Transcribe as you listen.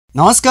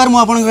नमस्कार मु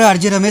आपनकर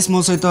आरजे रमेश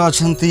मो सहित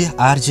अच्छी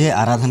आरजे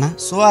आराधना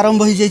सो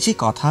आरंभ हो जाइए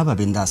कथा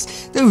बिंदास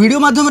तो वीडियो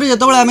माध्यम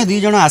जो आम दी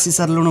जन आसी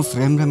सारू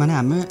फ्रेम रे माने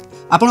आम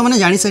आपण मैंने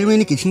जानी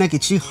सारे कि ना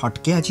कि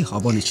हटके आज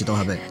हम निश्चित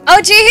भाव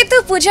और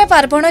जेहेतु पूजा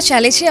पार्वण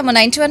चली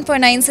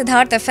 91.9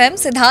 सिद्धार्थ एफएम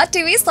सिद्धार्थ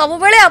टीवी सब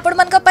बेले आपण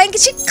मन पई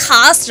किछि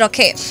खास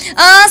रखे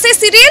से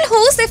सीरियल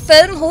हो से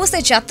फिल्म हो से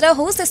यात्रा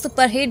हो से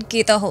सुपरहिट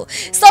गीत हो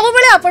सब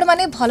बेले आपण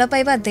माने भल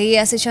पाइबा दे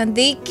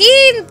आछंती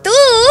किंतु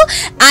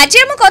आज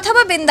हम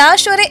कथा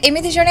बिंदास रे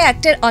एमिति जने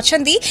एक्टर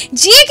अछंती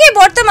जे के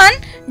वर्तमान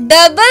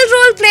डबल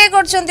रोल प्ले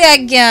करछंती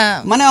आज्ञा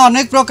माने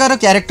अनेक प्रकार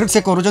कैरेक्टर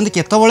से करूछंती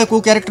केतबेले को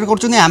कैरेक्टर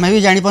करछंती आमे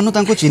भी जानि पारनु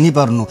तांको चिन्हि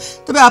पारनु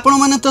तबे आपण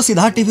माने तो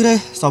सिद्धार्थ टीवी रे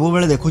सब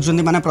बेले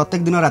देखुछंती माने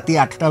प्रत्येक दिन राती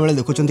 8टा बेले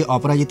देखुछंती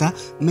अपराजिता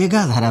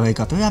मेगा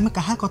धारावाहिक तबे आमे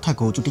कहा कथा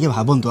कहूछु टिके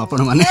भाबंतु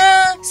आपण माने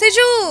से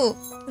जो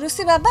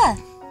ऋषि बाबा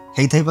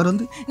हेई थाई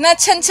परंती ना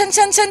छन छन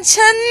छन छन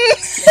छन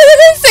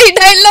से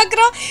डायलॉग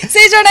रो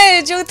से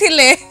जने जो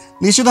थिले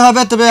निश्चित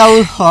भाबे तबे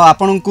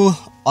आपण को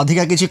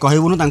अधिका किसी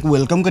कहबुनु तांको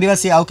वेलकम करिवा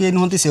से आउ के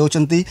नहंती से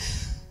होचंती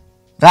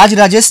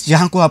राजेश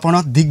जहां को आपण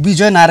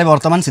दिग्विजय नारे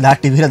वर्तमान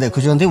सिद्धार्थ टीवी रे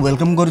देखुचंती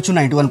वेलकम करूछु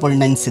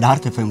 91.9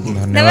 सिद्धार्थ एफएम को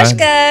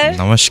नमस्कार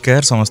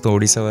नमस्कार समस्त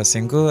ओडिसा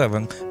वासी को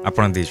एवं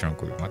आपण दी जन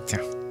को मध्य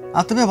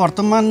आतबे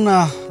वर्तमान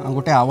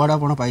गोटे अवार्ड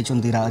आपण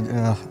पाइचंती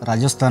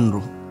राजस्थान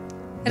रो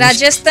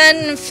राजस्थान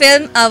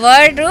फिल्म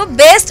अवार्ड रो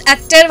बेस्ट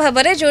एक्टर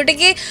भाबरे जोटी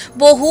की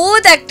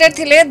बहुत एक्टर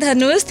थिले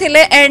धनुष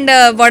थिले एंड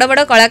बड़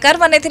बड़ कलाकार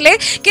माने थिले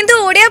किंतु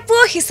ओडिया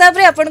पो हिसाब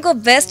रे आपन को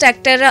बेस्ट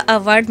एक्टर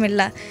अवार्ड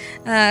मिलला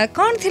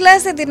कौन थिला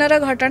से दिनर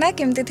घटना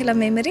केमती थिला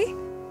मेमोरी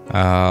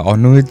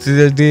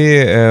अनुभूति यदि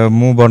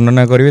मु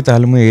वर्णना करबी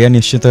ताल मु एया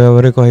निश्चित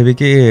भाबरे कहबी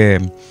कि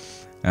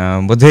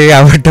बोधे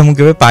अवार्ड मु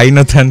केबे पाई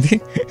न थांती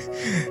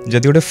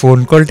जदि गोटे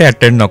फोन कॉल टे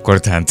अटेंड न कर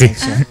थांती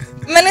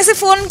मैंने से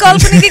फोन कॉल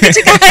पर की कुछ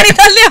कहानी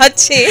ताले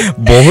अच्छे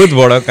बहुत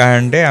बड़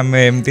कहानी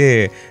आमे एमती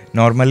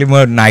नॉर्मली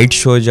मो नाइट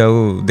शो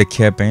जाऊ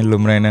देखिया पे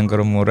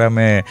लुमराइनांकर मोरा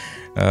में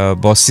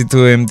बसी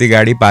तु एमती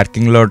गाड़ी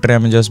पार्किंग लॉट रे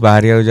हम जस्ट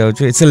बाहर जाऊ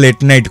it's a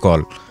late night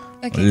call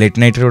late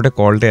night रे गोटे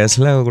कॉल टे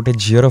आसला गोटे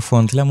झीर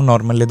फोन थिला मु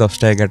नॉर्मली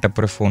 10टा 11टा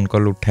पर फोन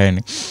कॉल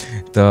उठाएनी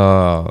तो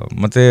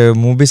मते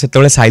मु भी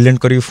सेतबेले साइलेंट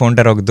करी फोन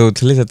टा रख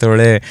दउथली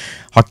सेतबेले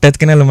हठात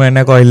किना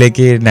लुमराइना कहले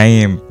कि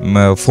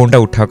नहीं फोन टा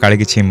उठाओ काले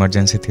किछि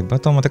इमरजेंसी थिबा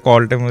तो मते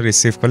कॉल टे मु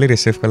रिसीव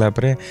कला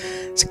पर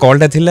से कॉल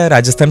टा थिला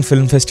राजस्थान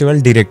फिल्म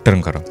फेस्टिवल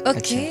डायरेक्टर करो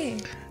ओके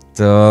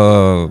तो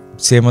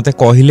से मते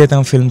कहले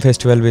ता फिल्म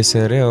फेस्टिवल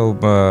विषय रे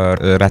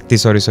राती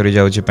सरी सरी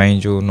जाउची पई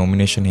जो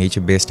नॉमिनेशन हेछि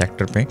बेस्ट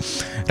एक्टर पे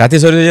राती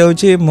सरी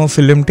जाउची मो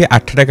फिल्म टी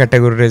 8टा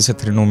कैटेगरी रे से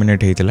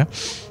नॉमिनेट हेतिला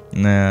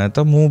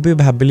तो मु भी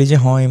भाबिली जे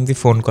हां एमती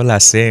फोन कॉल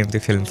आसे एमती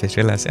फिल्म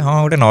फेस्टिवल आसे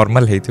हां गोटे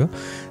नॉर्मल हेतियो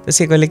तो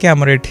से कहले कि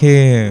हमर एठी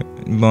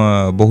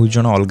बहुत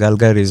जन अलग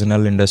अलग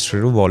रीजनल इंडस्ट्री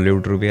रो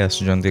बॉलीवुड रो भी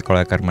आसुजंती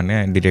कलाकार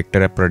माने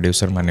डायरेक्टर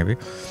प्रोड्यूसर माने भी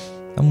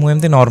तो मुझे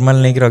एमती नॉर्मल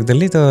नहीं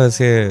रखदेली तो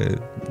से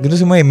किंतु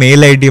से मैं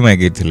मेल आईडी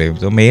मांगी थिले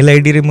तो मेल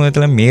आईडी रे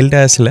मुझे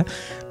मेलटा आसला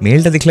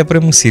मेलटा देखला पर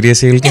मु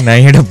सीरियस हेल कि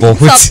नहीं एटा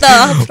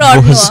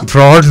बहुत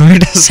फ्रॉड नो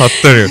एटा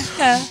सत्तर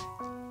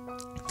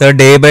तो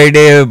डे बाय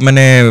डे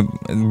माने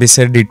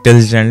विषय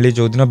डिटेल्स जानली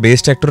जो दिन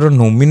बेस्ट एक्टर रो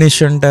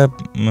नॉमिनेशन टा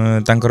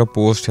तांकर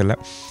पोस्ट हैला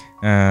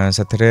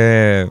सथरे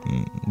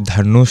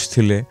धनुष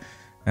थिले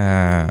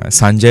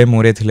संजय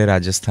मोरे थिले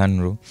राजस्थान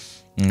रो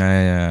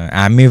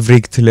आमी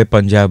व्रिक थिले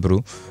पंजाब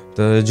रो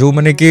तो जो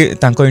माने कि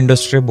तांको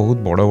इंडस्ट्री बहुत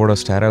बड़ बड़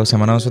स्टार आ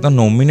सेमान सहित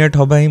नॉमिनेट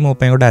हबा ही मो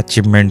पे गोटे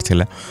अचीवमेंट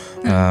थिला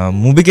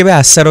मु भी केबे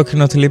आशा रखि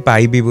नथली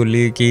पाइबी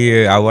बोली कि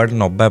अवार्ड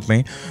नबा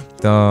पे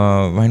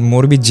तो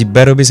मोर भी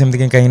जिबार भी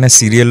सेमती कहीं ना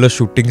सीरियल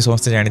शूटिंग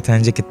समस्त जानी था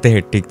जे केते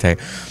हेटिक थाए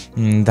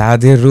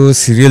दादेरु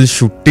सीरियल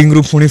शूटिंग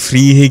रु पुणी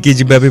फ्री हे कि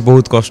जिबा भी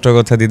बहुत कष्ट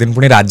कथा दी दिन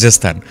पुणी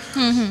राजस्थान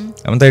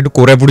हम तो एटू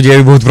कोरापुट जे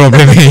बहुत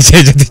प्रॉब्लम हे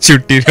जे जति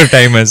छुट्टी रो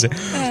टाइम आसे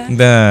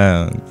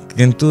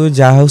किंतु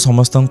जा हो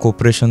समस्त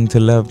कोऑपरेशन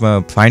थिला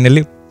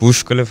फाइनली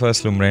पुश कले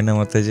फर्स्ट लुमराइना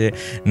मते जे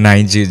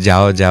नाइ जी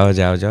जाओ जाओ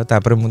जाओ जाओ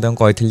तापर मु तम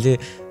कहथिल जे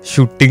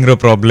शूटिंग रो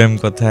प्रॉब्लम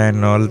कथा है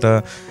नॉल तो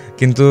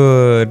किंतु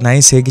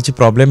नाइ से किछि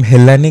प्रॉब्लम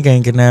हेलानी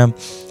काहे कि ना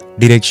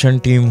डायरेक्शन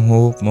टीम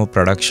हो मो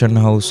प्रोडक्शन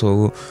हाउस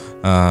हो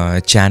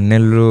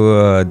चैनल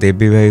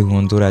देवी भाई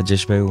हूँ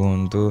राजेश भाई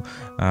हूँ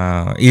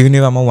इवन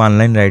आम वन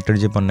लाइन राइटर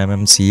जो पन्ना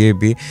मैम सीए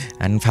भी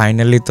एंड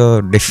फाइनली तो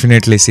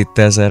डेफिनेटली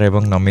सीता सर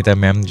एवं नमिता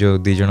मैम जो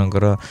दी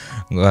जनकर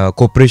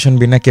कोऑपरेशन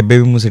बिना केबे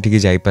भी मुझे ठीक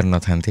जापर न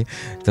था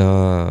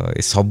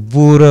तो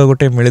सबूर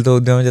गोटे मिलित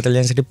उद्यम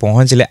जो से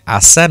पहुँचले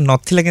आशा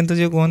नाला कि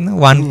जो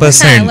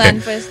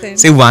कहते 1%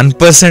 से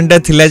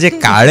 1% थिला जे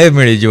काले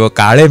मिल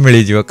काले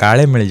मिल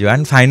काले मिल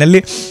एंड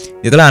फाइनली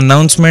जो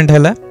अनाउंसमेंट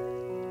है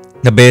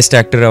the best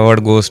actor award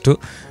goes to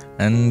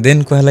and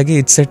then कहला कि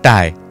it's a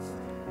tie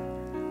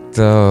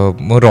तो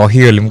मो रही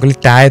गली मुझे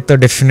tie तो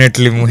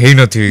definitely मु ही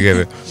न थी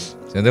केबे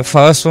so the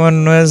first one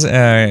was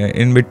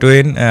in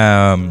between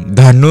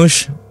dhanush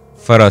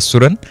for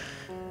asuran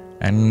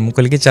and मु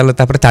कहली कि चलो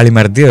तापर ताली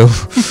मार दियो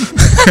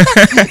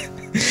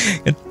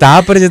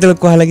तापर जेतले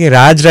कहला कि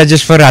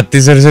राजेश पर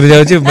राती सर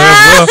जाउची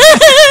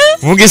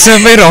ମୁଁ କିଛି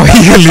ସମୟ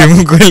ରହିଗଲି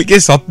ମୁଁ କହିଲି କି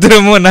ସତରେ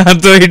ମୋ ନାଁ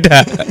ତ ଏଇଟା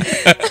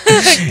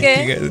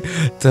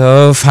ତ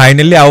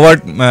ଫାଇନାଲି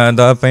ଆୱାର୍ଡ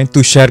ଦେବା ପାଇଁ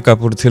ତୁଷାର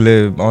କାପୁର ଥିଲେ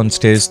ଅନ୍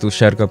ଷ୍ଟେଜ୍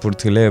ତୁଷାର କାପୁର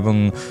ଥିଲେ ଏବଂ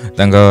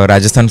ତାଙ୍କ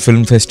ରାଜସ୍ଥାନ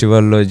ଫିଲ୍ମ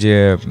ଫେଷ୍ଟିଭାଲର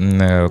ଯିଏ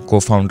କୋ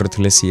ଫାଉଣ୍ଡର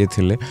ଥିଲେ ସିଏ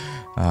ଥିଲେ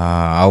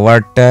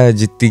ଆୱାର୍ଡଟା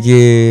ଜିତିକି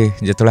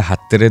ଯେତେବେଳେ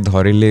ହାତରେ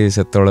ଧରିଲି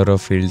ସେତେବେଳର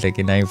ଫିଲ୍ଡଟା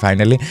କି ନାଇଁ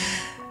ଫାଇନାଲି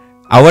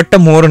ଆୱାର୍ଡଟା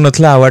ମୋର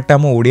ନଥିଲା ଆୱାର୍ଡଟା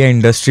ଆମ ଓଡ଼ିଆ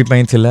ଇଣ୍ଡଷ୍ଟ୍ରି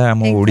ପାଇଁ ଥିଲା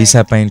ଆମ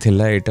ଓଡ଼ିଶା ପାଇଁ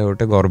ଥିଲା ଏଇଟା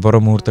ଗୋଟେ ଗର୍ବର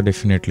ମୁହୂର୍ତ୍ତ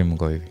ଡେଫିନେଟଲି ମୁଁ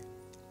କହିବି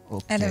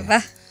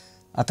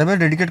ତେବେ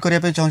ଡେଡିକେଟ୍ କରିବା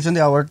ପାଇଁ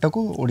ଚାହୁଁଛନ୍ତି ଆୱାର୍ଡଟାକୁ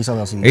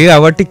ଓଡ଼ିଶାବାସୀଙ୍କୁ ଏଇ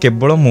ଆୱାର୍ଡଟି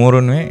କେବଳ ମୋର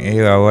ନୁହେଁ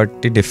ଏଇ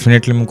ଆୱାର୍ଡଟି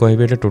ଡେଫିନେଟଲି ମୁଁ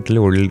କହିବି ଏଇଟା ଟୋଟାଲି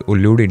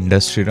ଓଲିଉଡ୍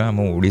ଇଣ୍ଡଷ୍ଟ୍ରିର ଆମ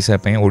ଓଡ଼ିଶା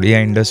ପାଇଁ ଓଡ଼ିଆ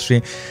ଇଣ୍ଡଷ୍ଟ୍ରି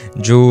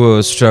ଯେଉଁ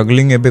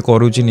ଷ୍ଟ୍ରଗଲିଂ ଏବେ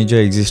କରୁଛି ନିଜ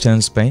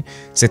ଏକ୍ଜିଷ୍ଟେନ୍ସ ପାଇଁ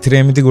ସେଥିରେ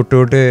ଏମିତି ଗୋଟେ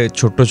ଗୋଟେ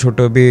ଛୋଟ ଛୋଟ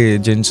ବି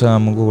ଜିନିଷ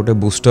ଆମକୁ ଗୋଟେ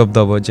ବୁଷ୍ଟଅପ୍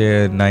ଦେବ ଯେ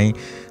ନାଇଁ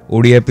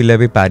ଓଡ଼ିଆ ପିଲା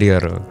ବି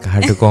ପାରିବାର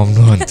କାହାଠୁ କମ୍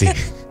ନୁହନ୍ତି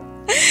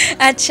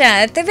अच्छा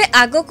तेबे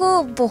आगो को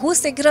बहुत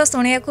शीघ्र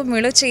सुनिया को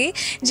मिलुची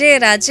जे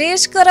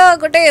राजेश कर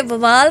गोटे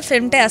बवाल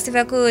फिल्म टे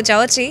आसीबा को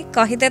जाउची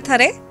कहिदे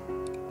थरे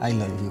आई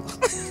लव यू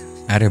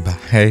अरे बा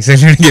ऐसे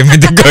लड़के में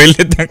तो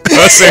कहले तक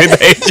सहित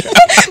है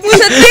मु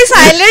सत्य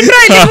साइलेंट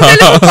रहली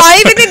मु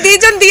कहली भी दी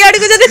जन दियाड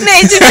को जदी नै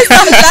जिबे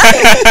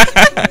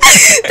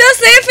तो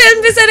से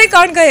फिल्म विषय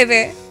कोन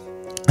कहबे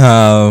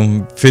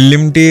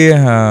फिल्म टी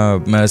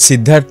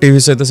सिद्धार्थ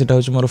टीवी सहित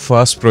सेटा होछ मोर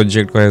फर्स्ट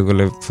प्रोजेक्ट कह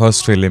गले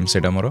फर्स्ट फिल्म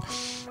सेटा मोर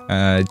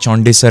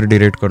चंडी सर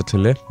डायरेक्ट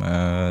करथिले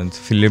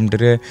फिल्म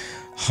टे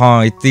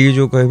हाँ इतनी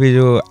जो कहबी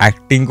जो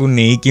एक्टिंग को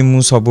नहीं कि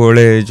मु सब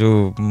जो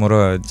मोर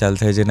चल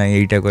था जे ना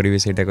एटा करी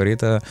सेटा करी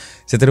तो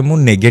से मु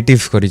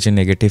नेगेटिव करी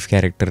नेगेटिव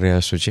कैरेक्टर रे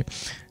आसुची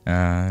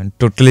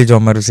टोटली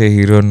जमार से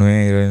हीरो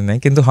नुहे हीरोइन ना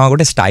किंतु हाँ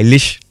गोटे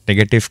स्टाइलिश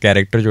नेगेटिव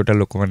कैरेक्टर जोटा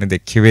लोक मैंने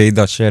देखिए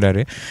दशहरा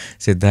रे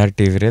सिद्धार्थ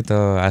टीवी रे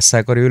तो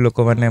आशा करी लोक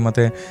मैंने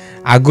मते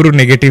आगुरु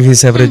नेगेटिव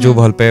हिसाब रे जो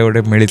भल पाए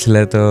गोटे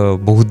मिलता तो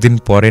बहुत दिन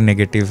पर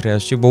नेगेटिव रे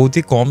आसुची बहुत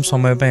ही कम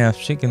समय पे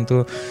आसुची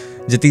किंतु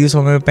जी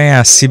समय पे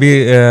आसबि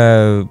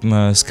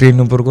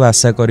स्क्रीन ऊपर को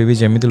आशा करी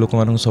जमी लोक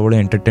मान सब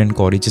एंटरटेन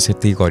करी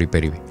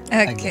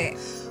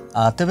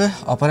तेबे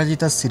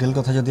अपराजिता सीरियल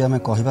कथा जदि आम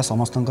कहवा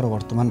समस्त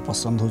वर्तमान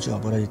पसंद होची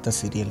अपराजिता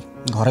सीरियल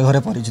घरे घरे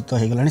परिचित हो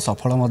गलानी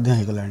सफल मध्य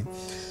हो गलानी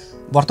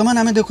वर्तमान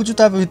आम देखुचु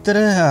ता भितर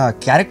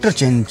कैरेक्टर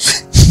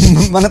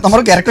चेंज माने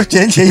तमरो कैरेक्टर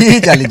चेंज ही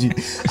चली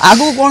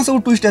आगु कौन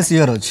सब ट्विस्ट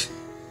आसीयर अछि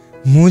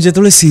मु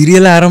जो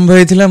सीरियल आरंभ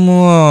होता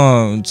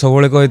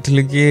सब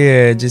कही कि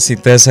जे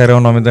सीता सार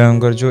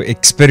नमिता जो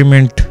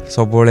एक्सपेरिमेंट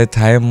सब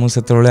थाए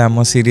मुझे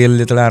आम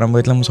सीरियल जो आरंभ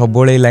होता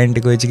सब लाइन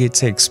टी कही कि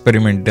इट्स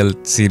एक्सपेरिमेंटल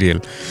सीरियल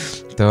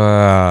तो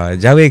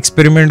जहाँ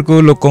एक्सपेरिमेंट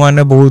को लोक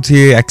मैंने बहुत ही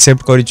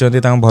एक्सेप्ट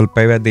कर भल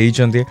पाइबा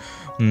देइचंती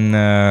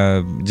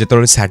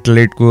जो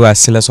सैटेलाइट को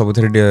आसला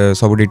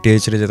सब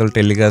डीटीएच रे जो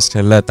टेलीकास्ट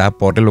है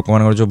लोक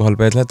मान जो भल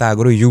पाई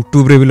आगु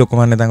यूट्यूब रे भी लोक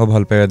मैंने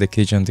भल पाइबा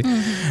देखी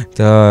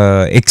तो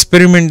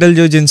एक्सपेरिमेंटल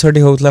जो जिनसटी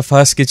होता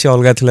फास्ट किसी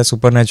अलग था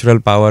सुपर नेचुरल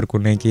पावर को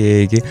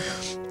लेकिन कि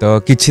तो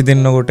किछि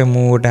दिन गोटे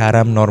गोटे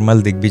आराम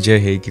नॉर्मल दिग्विजय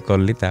होगी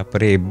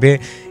कली एबे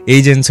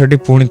ये जिनसटी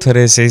पुणी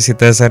थे से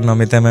Sita sir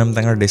Namita ma'am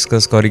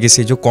discuss करके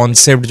से जो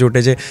कॉन्सेप्ट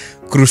जोटे जे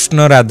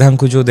कृष्ण राधा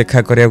को जो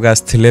देखा करने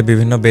आसते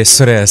विभिन्न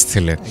बेसरे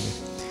आसते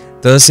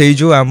तो से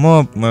जो आम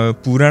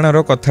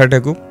पुराणर कथाटा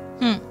को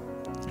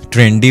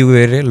ट्रेंडी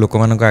वे रे लोक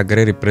मान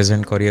आगे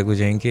रिप्रेजेंट करिया को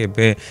जाइए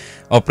एबे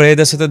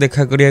अपराजिता सहित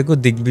देखा करिया को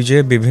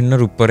दिग्विजय विभिन्न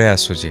रूप से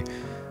आसुची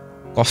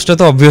कष्ट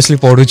तो ऑब्वियसली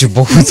पड़ुची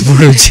बहुत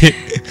पड़ुची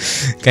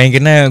कहीं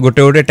ना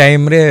गोटे गोटे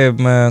टाइम रे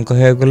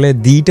कह गले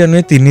दीटा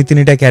नुहे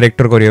तीन टा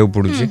कैरेक्टर करिया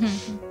पड़ुची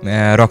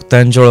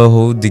रक्तांचल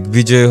हो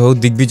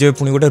दिग्विजय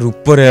पुणी गोटे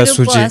रूप रे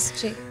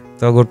आसुची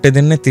तो गोटे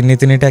दिन में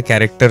तीन टा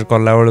कैरेक्टर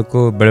कला बेल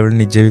को बेले बेले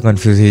निजे भी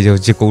कंफ्यूज हो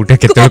जाउची कोठे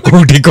केते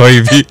कोठी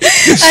कहबी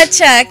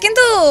अच्छा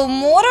किंतु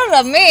मोर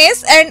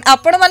रमेश एंड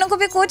आपण मानको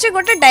भी कोचे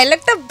गोटे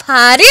डायलॉग ता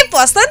भारी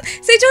पसंद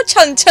से जो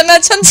छन छन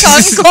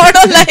कोड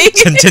लाइक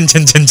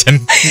छन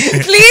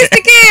प्लीज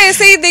के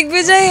से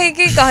दिग्विजय है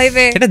कि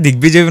कहबे एटा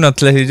दिग्विजय भी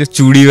नथला से जो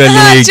चूड़ी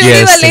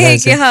वाले है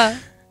कि हां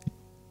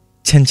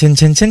छन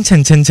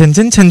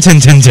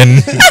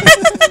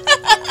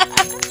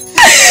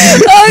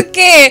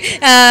ओके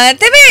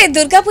तेबे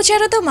दुर्गा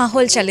पूजार तो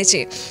माहौल चले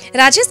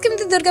राजेश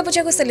केमती दुर्गा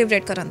पूजा को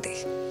सेलिब्रेट करंती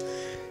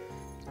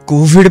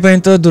कोविड पे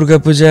तो दुर्गा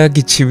पूजा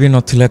किसी भी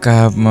नथिला का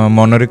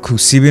मन रे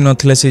खुशी भी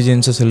नथिला से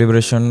जिनस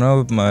सेलिब्रेशन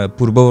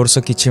पूर्व वर्ष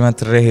किछि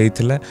मात्रा रे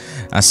हेइथिला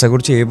आशा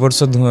करछि ए वर्ष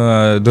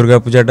दुर्गा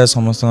पूजाटा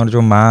समस्त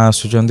जो माँ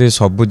आसुचंदी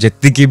सब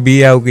जेतिकी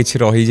भी आउ किछि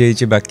रही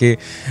जाइछि बाकी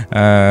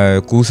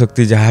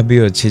कुशक्ति जहाँ भी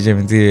अच्छी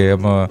जमीती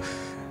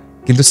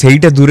किंतु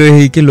सेईटा दूर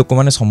होइकि लोक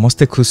माने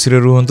समस्ते खुशी रे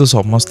रुहंतु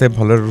समस्ते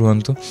भल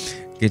रुहंतु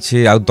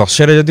किछि आ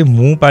दशहरा जदि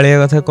मु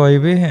पाळिया कथा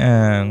कहबी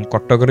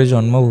कटक रे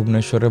जन्म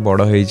भुवनेश्वर रे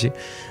बड़ होइछि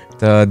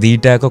तो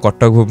दीटा को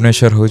कटक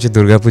भुवनेश्वर होछि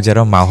दुर्गा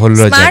पूजार माहौल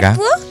रो जगह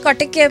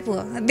कटकिया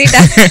पुओ दीटा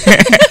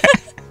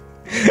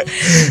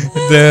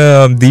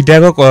दीटा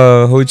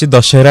हूँ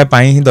दशहरा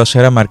ही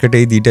दशहरा मार्केट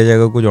ये दुईटा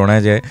जगह को जना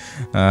जाए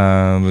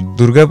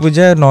दुर्गा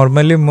पूजा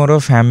नॉर्मली मोर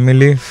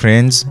फैमिली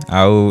फ्रेंड्स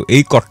आउ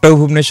यही कटक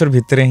भुवनेश्वर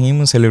भितर ही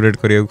मुझे सेलिब्रेट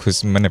करिया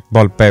खुशी माने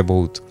भल पाए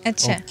बहुत।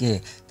 अच्छा ओके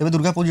तबे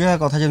दुर्गा पूजा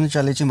कथा जमी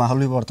चली माहौल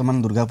भी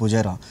वर्तमान दुर्गा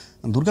पूजार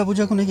दुर्गा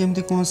पूजा को नहीं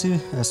एमती कौन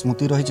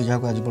स्मृति रही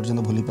जहाँ आज पर्यटन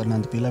भूली पार ना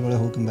पिला बेले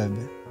हो कि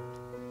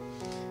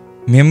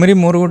मेमोरी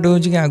मोर गोटे हूँ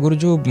कि आगुरी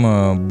जो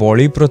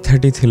बड़ी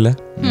प्रथाटी थिला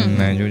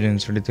जो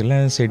जिनसटी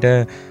थिला सेटा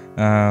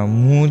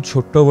मु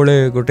छोट बड़े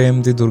गोटे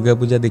एमती दुर्गा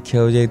पूजा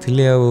देखा जाइए आते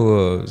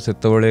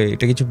ये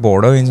किसी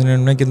बड़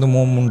इनसीडेंट ना कि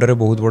मो मुंडे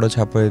बहुत बड़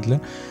छाप होता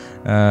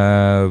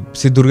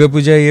से दुर्गा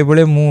पूजा ये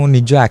बड़े मु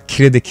निज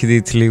आखिरे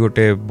देखी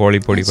गोटे बड़ी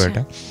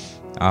पड़ाटा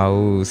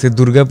आउ से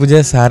दुर्गा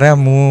पूजा सारा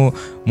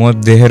मो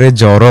देहरे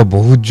जर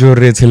बहुत जोर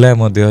रे थिला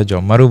मो देह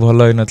जमारू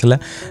भल होई नथिला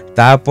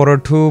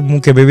तापरठू मु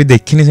केबे भी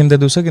देखिनी सेमता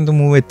दोष किंतु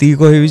मु एती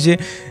कहबी जे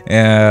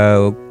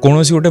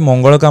कोनोसी गोटे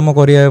मंगल काम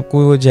करिया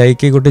को जाई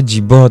के गोटे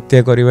जीव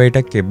हत्या करबा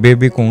एटा केबे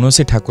भी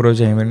कोनोसी ठाकुर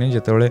चाहिबेनी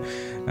जेतेबेले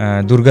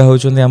दुर्गा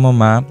होचोंदी हम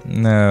माँ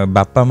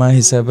बापा माँ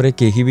हिसाब रे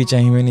केही भी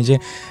चाहिबेनी जे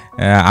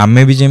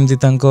आमे भी जेमती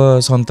तांको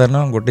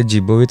संतान गोटे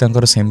जीव भी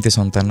तांकर सेमती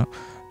संतान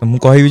तो मुझे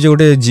कहबी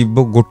गोटे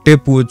जीव गोटे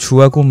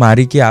छुआ को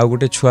मारिकी आउ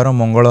गोटे छुआर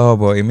मंगल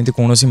हम एमती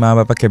कौन माँ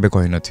बापा केबे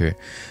कही नथिबे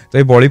तो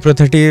ये बड़ी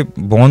प्रथाटी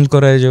बंद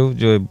कराए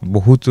जो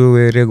बहुत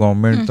वे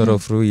गवर्नमेंट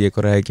तरफ ये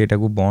कराए कि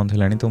बंद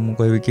है तो मुझे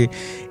कहबी कि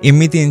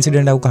एमती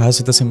इनसीडेंट आउ कहा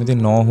सहित सेमती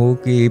न हो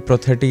कि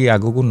प्रथाटी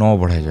आगू को न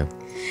बढ़ा जाए।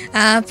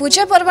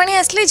 पूजा पर्वाणी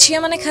आसले झी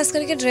मैंने खास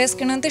करके ड्रेस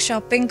किणते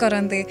शॉपिंग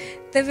करते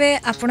तेबे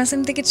आपण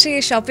सेमती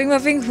किछि शॉपिंग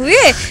वॉपिंग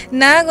हुए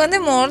ना कहते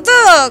मोर तो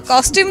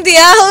कॉस्ट्यूम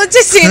दिया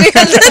होचे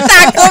सीरियल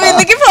ताको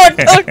बिंद की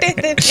फोटो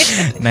उठे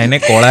नहीं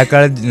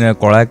नहीं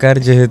कलाकार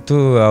जेहेतु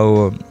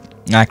आउ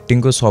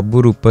एक्टिंग को सब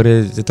रूप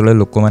से जो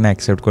लोक मैंने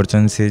एक्सेप्ट कर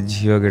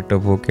झील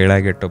गेटअप हो केला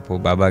गेटअप हो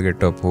बाबा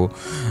गेटअप हो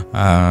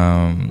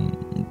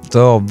तो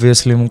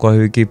ऑब्वियसली मुझे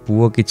कहबी कि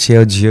पुओ किछि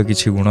और झील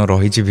किछि गुण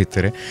रही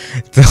भितर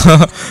तो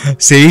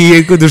से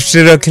ही को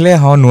दृष्टि रखिले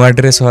हाँ नुआ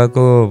ड्रेस हवा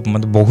को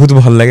मतलब बहुत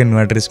भल लगे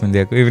नुआ ड्रेस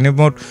पिंधा को इवन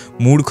मोर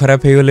मूड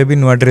खराब हो गले भी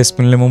नुआ ड्रेस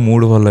पिंधले मो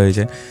मूड भल हो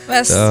जाए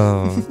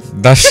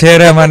तो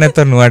दशहरा माने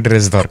तो नुआ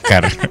ड्रेस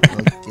दरकार।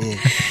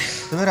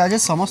 तबे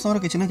राजेश समस्त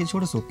किसी ना किसी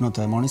गोटे स्वप्न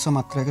था मनीष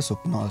मात्रा के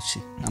स्वप्न अच्छी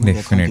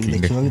देखा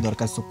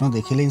दरकार स्वप्न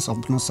देखिले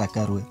स्वप्न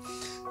साकार हुए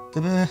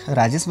तबे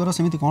राजेश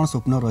सेमती कौन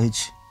स्वप्न रही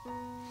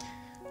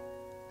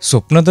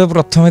स्वप्न तो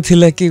प्रथम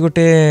थिला कि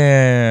गोटे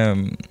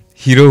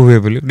हीरो हुए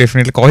बोली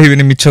डेफिनेटली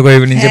कहबिनी मिछ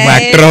कहबिनी जे मैं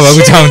एक्टर होबा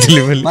को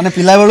चाहूतली बोली माने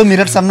पिला बेलु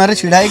मिरर सामने रे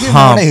छिड़ाई कि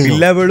हां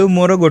पिला बेलु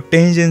मोर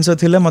गोटे ही जिंस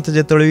थिला मते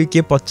जेतळे भी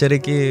के पचारे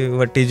कि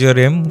व्हाट इज योर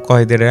एम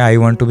कहि दे रे I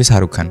want to be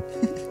Shahrukh Khan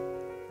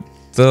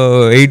तो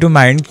यू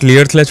माइंड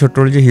क्लीयर थी छोट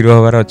जो हीरो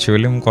हबार अच्छे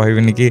बोली मुझे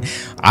कहबिनी कि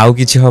आउ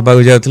कि हवा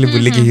को जाऊली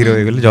बुलिक हीरो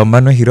हो गले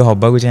जमान हीरो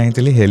हवा को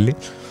चाहती हेली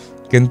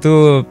किंतु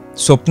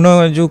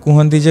स्वप्न जो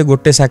कहती जे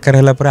गोटे साकार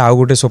है आउ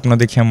गोटे स्वप्न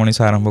देखिया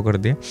मनीष आरंभ कर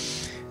दिए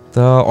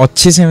तो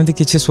अच्छी सेमती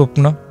किसी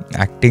स्वप्न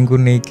एक्टिंग को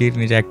लेकिन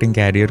निज एक्टिंग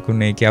कैरियर को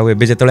लेकिन आउ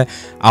एबे जतले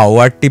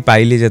अवार्ड टी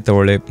पाइली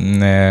जतले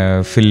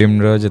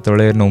फिल्म रो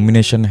जतले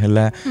नॉमिनेशन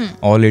हैला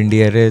ऑल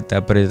इंडिया रे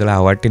तापर जतले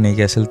अवार्ड टी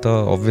नहीं आसल तो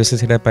ऑब्वियसली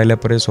सेटा पाइला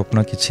परे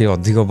स्वप्न किछि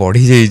अधिक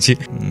बढ़ी जाईछि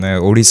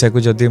ओडिसा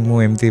को जदी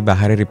मु एमती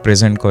बाहर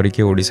रिप्रेजेंट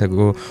करके ओडिसा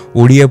को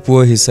ओडिया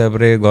पुओ हिसाब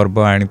रे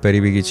गर्व आनी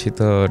परिबी किछि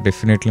तो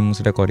डेफिनेटली मु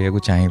सेटा करिया को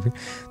चाहिबी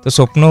तो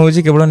स्वप्न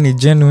होछि केवल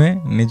निजे नुहे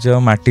निज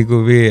माटी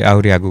को भी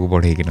आउरी आगु को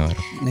बढ़े कि नर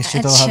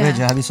निश्चित भाबे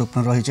जहा भी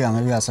स्वप्न रही छै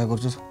हमें भी आशा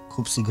करछु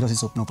खूब शीघ्र से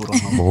स्वप्न पूर्ण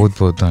हो बहुत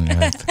बहुत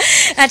धन्यवाद।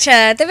 अच्छा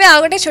तबे आ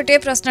गोटे छोटे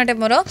प्रश्नटे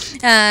मोर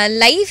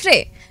लाइफ रे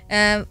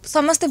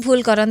समस्त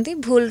भूल करती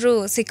भूल रु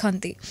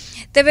शिखती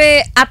तेबे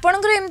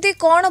आपनकर एमती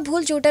कौन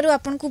भूल जोटारू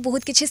आपन को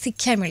बहुत किछि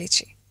शिक्षा मिली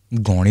छी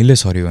गणिले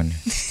सरीबनी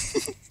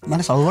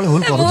माने सब बळे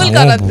भूल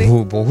करत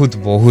बहुत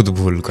बहुत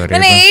भूल करे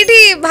माने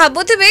एठी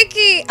भाबुथिबे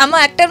कि हम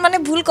एक्टर माने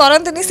भूल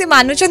करंतनी से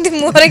मानुचंती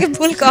मोरे के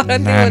भूल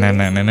करंती ना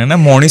ना ना ना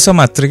मनीष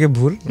मात्र के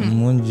भूल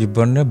मु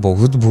जीवन रे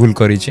बहुत भूल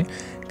करी छी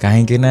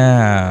कहीं ना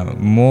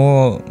मो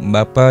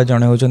बापा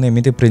जड़े होती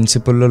एमती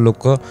प्रिंसिपल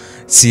लोक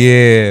सी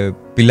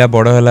पिला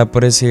बड़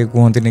है सी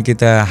कहते कि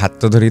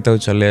हाथ धरी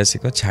चले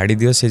आसिक छाड़ी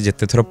दियो सी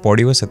जिते थर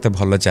पड़ो से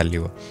भल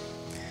चलो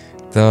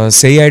तो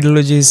से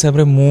आइडियोलॉजी हिसाब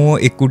से मु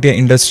एकुटिया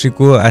इंडस्ट्री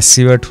को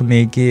आसवाठू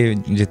नहीं कि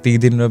जितक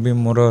दिन भी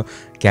मोर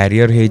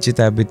कैरियर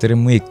होता भितर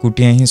मुझे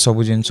एकुटिया ही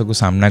सब जिनस को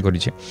सामना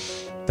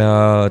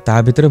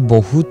कर भितर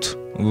बहुत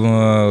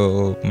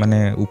माने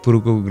ऊपर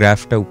को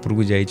ग्राफटा ऊपर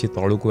को जाइए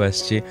तलू को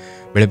आसी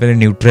बेले बेले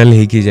न्यूट्रल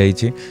होगी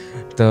जाइए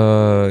तो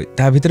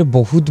ता भितर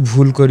बहुत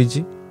भूल करी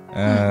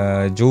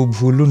जो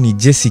भूल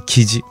निजे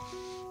शिखी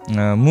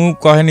मु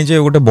कहनी जे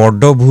गोटे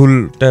बड़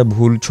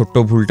भूल छोट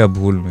भूलटा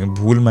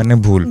भूल माने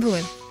भूल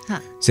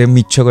से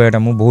मिछ कहटा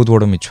मु बहुत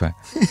बड़ मिछुआ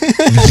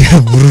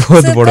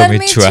बहुत बड़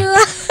मिछुआ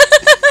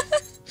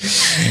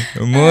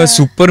मो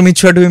सुपर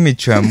मिछुआ भी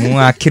मिछुआ मु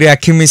आखिरे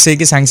आखि मिसई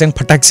कि सांग सांग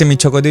फटाक से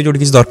मिछ कर दियो जोटी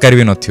किछ दरकार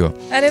भी नथियो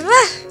अरे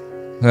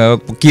वाह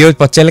कियो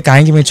पचाले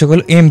काहे कि मिछ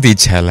कल एमती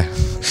इच्छा हला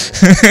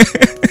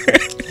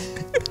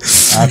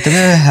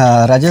तबे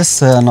राजेश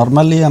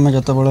नॉर्मली आमे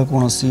जत बळे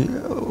कोनोसी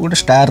गोटे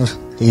स्टार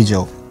हो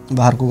जाओ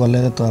बाहर को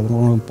गले तो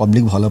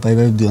पब्लिक भल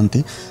पाइबा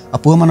दियंती आ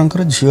पुआ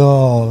मानकर झियो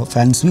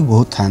फैंस भी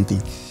बहुत थांती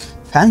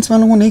फैंस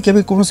मानू नहीं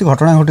केबे कौन सी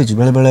घटना घटी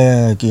बेले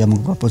बेले कि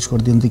हमको प्रपोज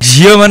कर दियंती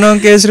झियो मान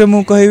केस रे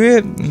मु कहबे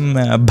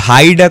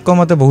भाई डाक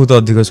मते बहुत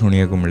अधिक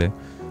सुनिया को मिले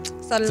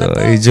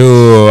तो ये जो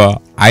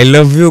आई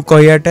लव यू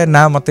कहियाटा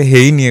ना मते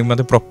हेई नहीं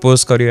मते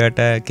प्रपोज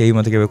करियाटा केही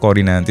मते केबे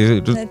करि नांती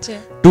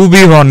टू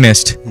बी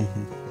ऑनेस्ट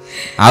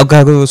आउ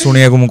का को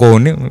सुनिया को मु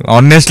कहूनी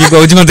ऑनेस्टली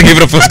कहू छी मते के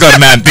प्रपोज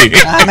करना आंती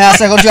मैं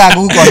आशा करछु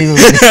आगु करि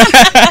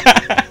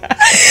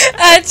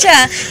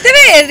अच्छा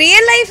तबे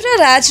real life row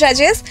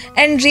Rajesh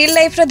and real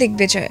life रो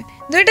दिग्विजय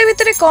दुइटा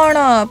भितरे कोन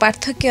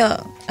पार्थक्य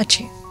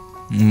अछि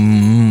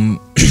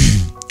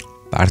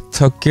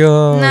पार्थक्य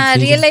ना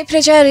रियल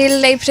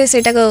लाइफ रे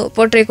सेटा को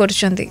पोर्ट्रे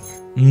करछंती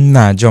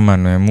ना जमा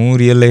नुहे मु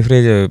रियल लाइफ रे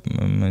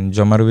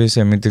जमार भी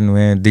सेमिति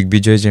नुहे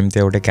दिग्विजय जेमती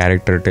गोटे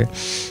कैरेक्टर टे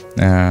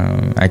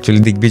एक्चुअली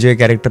दिग्विजय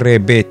कैरेक्टर रे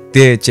एबे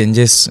एते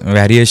चेंजेस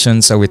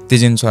वेरिएशंस आ एते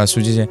जिंस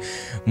आसुची जे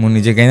मु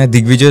निजे कहिना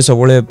दिग्विजय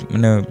सबले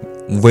माने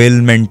वेल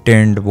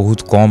मेंटेन्ड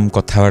बहुत कम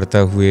कथावार्ता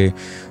हुए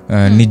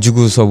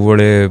निजको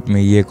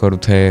सबले ये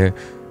करूथे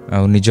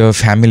निज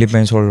फैमिली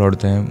पे सब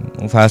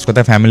लड़ुए फास्ट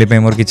कथा फैमिली पे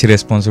मोर किसी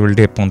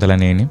रेस्पॉन्सिबिलिटी एपला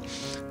नहीं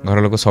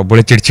घर लोग सब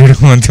चिड़चिड़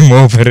हमें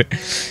मो उपर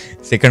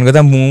सेकेंड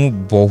कथा मु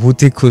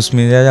बहुत ही खुश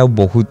मिजाज आ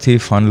बहुत ही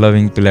फन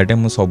लविंग पिलाटे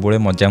मु सब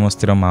मजा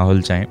मस्तीर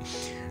माहौल चाहे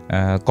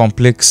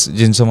कॉम्प्लेक्स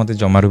जिनस मत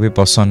जमार भी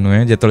पसंद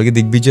नुहे जो कि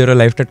Digvijay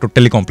life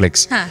totally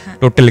complex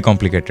totally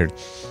complicated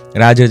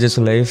Rajesh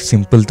life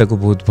simple ताको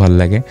बहुत भल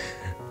लगे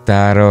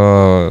तार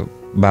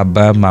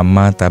बाबा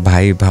मामा ता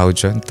भाई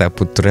भाउज ता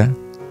पुत्रा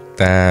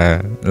ता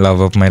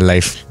लव ऑफ माय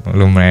लाइफ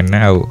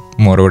लुमैना आ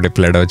मोर गोटे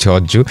पिलाटा अच्छे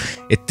अजु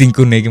एति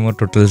को नहीं कि मोर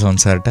टोटल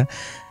संसारटा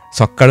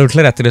सका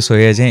उठले राति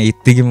शोया जाए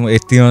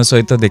एति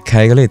सहित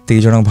देखाई गले एति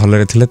जन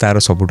भलरे थिले तार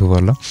सबुठु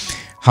भल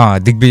हाँ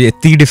दिग्विजय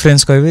एति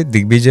डिफरेंस कहबे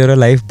दिग्विजय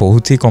लाइफ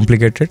बहुत ही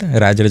कॉम्प्लिकेटेड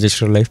राजेश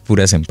लाइफ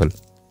पूरा सिंपल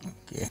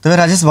तबे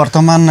राजेश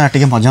वर्तमान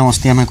टिके मजा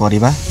मस्ती हमें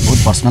करबा बहुत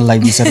पर्सनल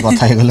लाइफ विषय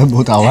कथा हे गले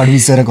बहुत अवार्ड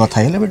विषय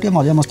कथा हेले बट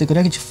मजा मस्ती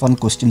करिया किछ फन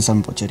क्वेश्चंस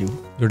हम पचरियो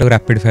जोटा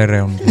रैपिड फायर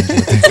राउंड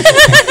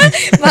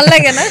भल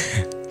लागे ना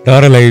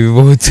डर लगे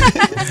बहुत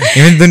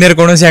इवन दुनिया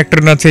कौन से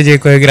एक्टर नथे जे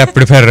कहे कि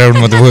रैपिड फायर राउंड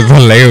मते बहुत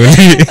भल लागे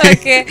बोली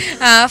ओके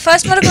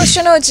फर्स्ट मोर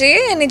क्वेश्चन होची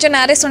निज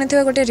नारे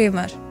सुनिथिबे गोटे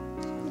रिमर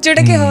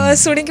जोटा कि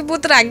सुनी कि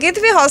बहुत रागे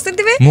थिबे हंसी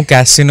थिबे मु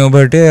कैसिनो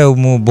बटे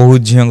मु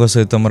बहुत झियंग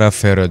सहित मोर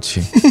अफेयर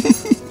अछि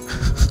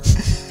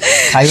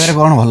खाइबारे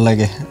कोन भल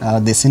लागे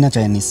देसी ना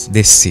चाइनीज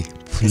देसी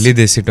फुल्ली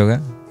देसी टोगा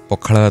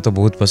पखाड़ा भात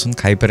बहुत पसंद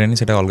खाई पारेनी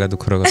सेटा अलगा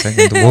दुखर कथा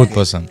किंतु बहुत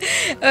पसंद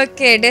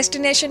ओके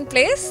डेस्टिनेशन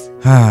प्लेस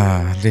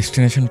हां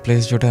डेस्टिनेशन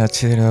प्लेस जोटा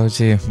अछि सेटा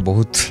होची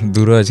बहुत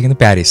दूर अछि किंतु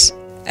Paris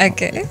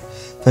okay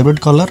favourite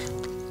colour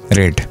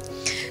red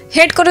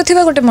hate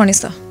करूथिबा गोटे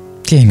मनीष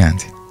केही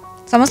नांती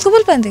समस्त को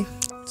भल पांदी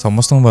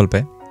समस्त को भल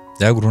पाए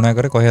जा घृणा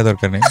करे कहया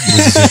दरकार नहीं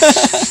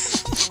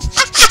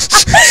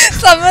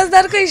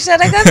समझदार को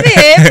इशारा करबे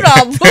हे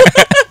प्रभु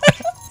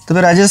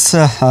तबे राजेश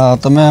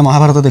तमे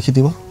महाभारत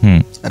देखिथिबो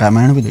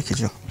रामायण भी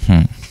देखिछो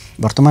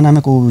वर्तमान आम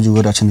कौ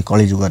जुगर अच्छा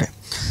कली जुगर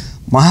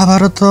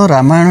महाभारत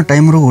रामायण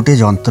टाइम रो गोटे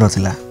जंत्र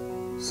थिला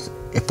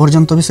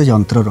एपर्यंत भी से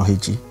जंत्र रही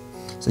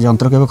से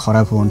जंत्र केबे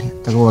खराब होनी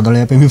ताको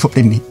बदलया पे भी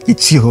पड़ेनी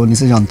किछि होनी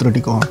से जंत्र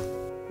टी कोन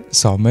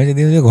समय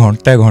जदी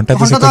घंटा घंटा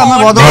तो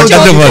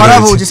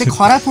खराब हो से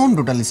खराब होन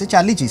टोटली से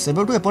चाली छी से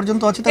बेटू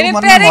एपर्यंत अछि ताको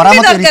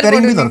मरामत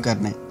रिपेयरिंग भी दरकार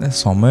नै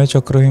समय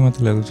चक्र ही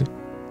मत लागु छी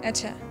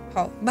अच्छा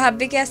हां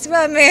भाबी के आसीबा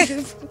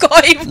हमें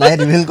कहब लाई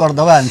रिवील कर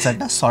दबा आंसर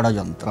टा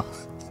षडयंत्र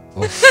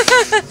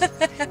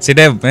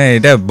सेटा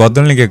एटा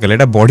बदलनी के कले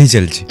एटा बढ़ी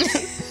चलछि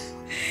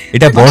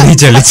एटा बढ़ी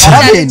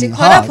चलछि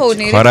खराब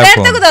होनी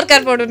रिपेयर तक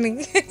दरकार पडुनी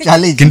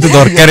चाली किंतु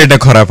दरकार एटा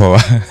खराब होवा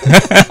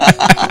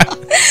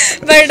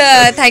but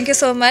thank you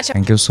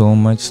so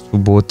much to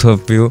both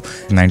of you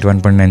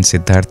 91.9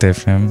 Sidharth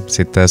FM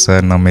Sita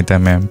sir Namita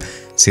ma'am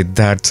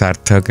Siddharth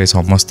सार्थक ए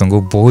समस्त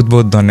को बहुत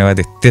बहुत धन्यवाद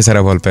एते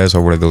सारा भल पाए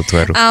सब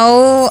दउथवार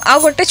आ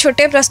गोटे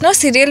छोटे प्रश्न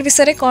सीरियल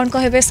विषय रे कोन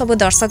कहबे सब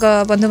दर्शक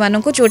बंधु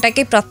मानन को जोटा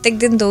कि प्रत्येक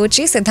दिन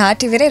दोची सिद्धार्थ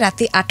टीवी रे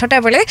राती 8टा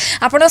बेले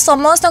आपण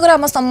समस्त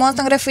हम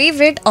समस्त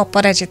फेवरेट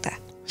अपराजिता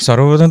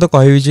सर्वप्रथम तो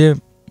कहबी जे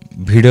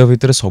भिडियो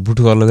भितर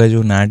सबुठु अलग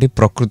जो नाटी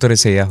प्रकृत रे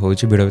सेया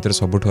होची भिडियो भितर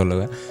सबुठु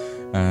अलग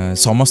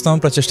समस्त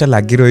प्रचेषा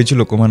लगी रही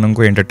लोक मान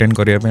एंटरटेन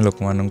करने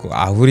लोक मान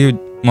आहरी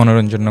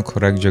मनोरंजन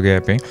खोराक जगैया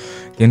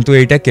किंतु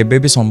यहाँ केबे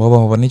भी संभव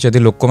हेनी जदि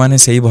लोक मैंने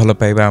से ही भल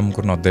पाइबा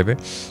आमको नदेवे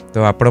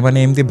तो आपण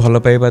मैंने एमती भल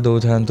पाइबा दौ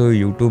था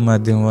यूट्यूब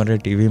मध्यम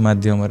टीवी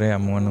मध्यम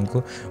आम मानक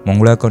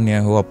मंगला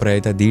कन्या हो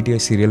अपराजिता दीटी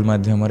सीरियल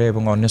मध्यम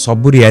अन्य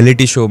सब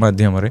रियलिटी शो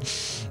मध्यम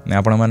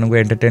आपण मानक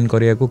एंटरटेन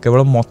करने को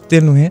केवल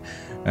मते नुहे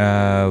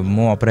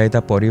मो अपराजिता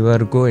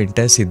परिवार को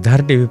एंटायर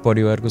सिद्धार्थ टीवी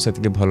परिवार को से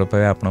भल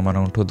पाइबा आपण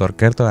मानठू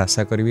दरकार तो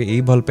आशा करी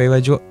यही भल पाइबा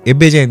जो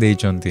एबे जाए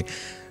देइचंती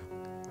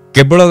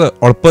केवल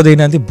अल्प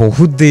देना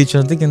बहुत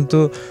देइचंती किंतु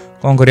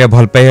कौन करिया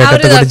भल पाइबा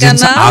तो गोटे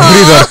जिंस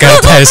आहुरी दरकार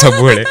थाए सब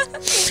बेले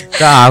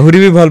तो आहुरी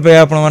भी भल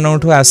पाइबा आपण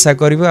मानठू आशा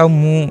करबो आ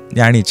मु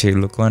जानि छै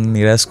लोक मान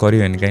निराश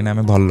करिवेन काई ना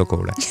हमें भल लोक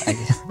उडा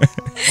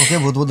ओके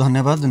बहुत बहुत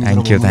धन्यवाद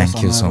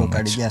thank you so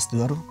much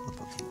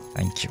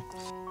thank you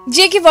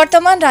जी कि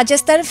वर्तमान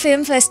राजस्थान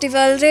फिल्म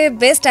फेस्टिवल रे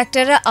बेस्ट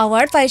एक्टर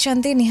अवार्ड पाई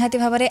निहाती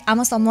भाव में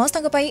आम समस्त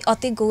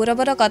अति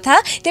गौरवर कथा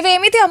तेरे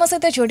एमती आम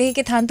सहित जोड़ी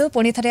था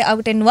पुणी थे आ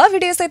गए नुआ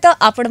वीडियो सहित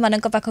आपण मान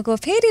पाखक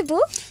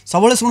फेरबू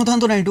सब शुणु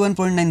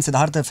 91.9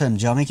 सिद्धार्थ एफएम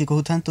जमे कि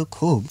कहूँ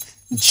खूब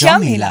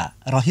जमिला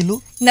रहिलु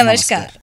नमस्कार।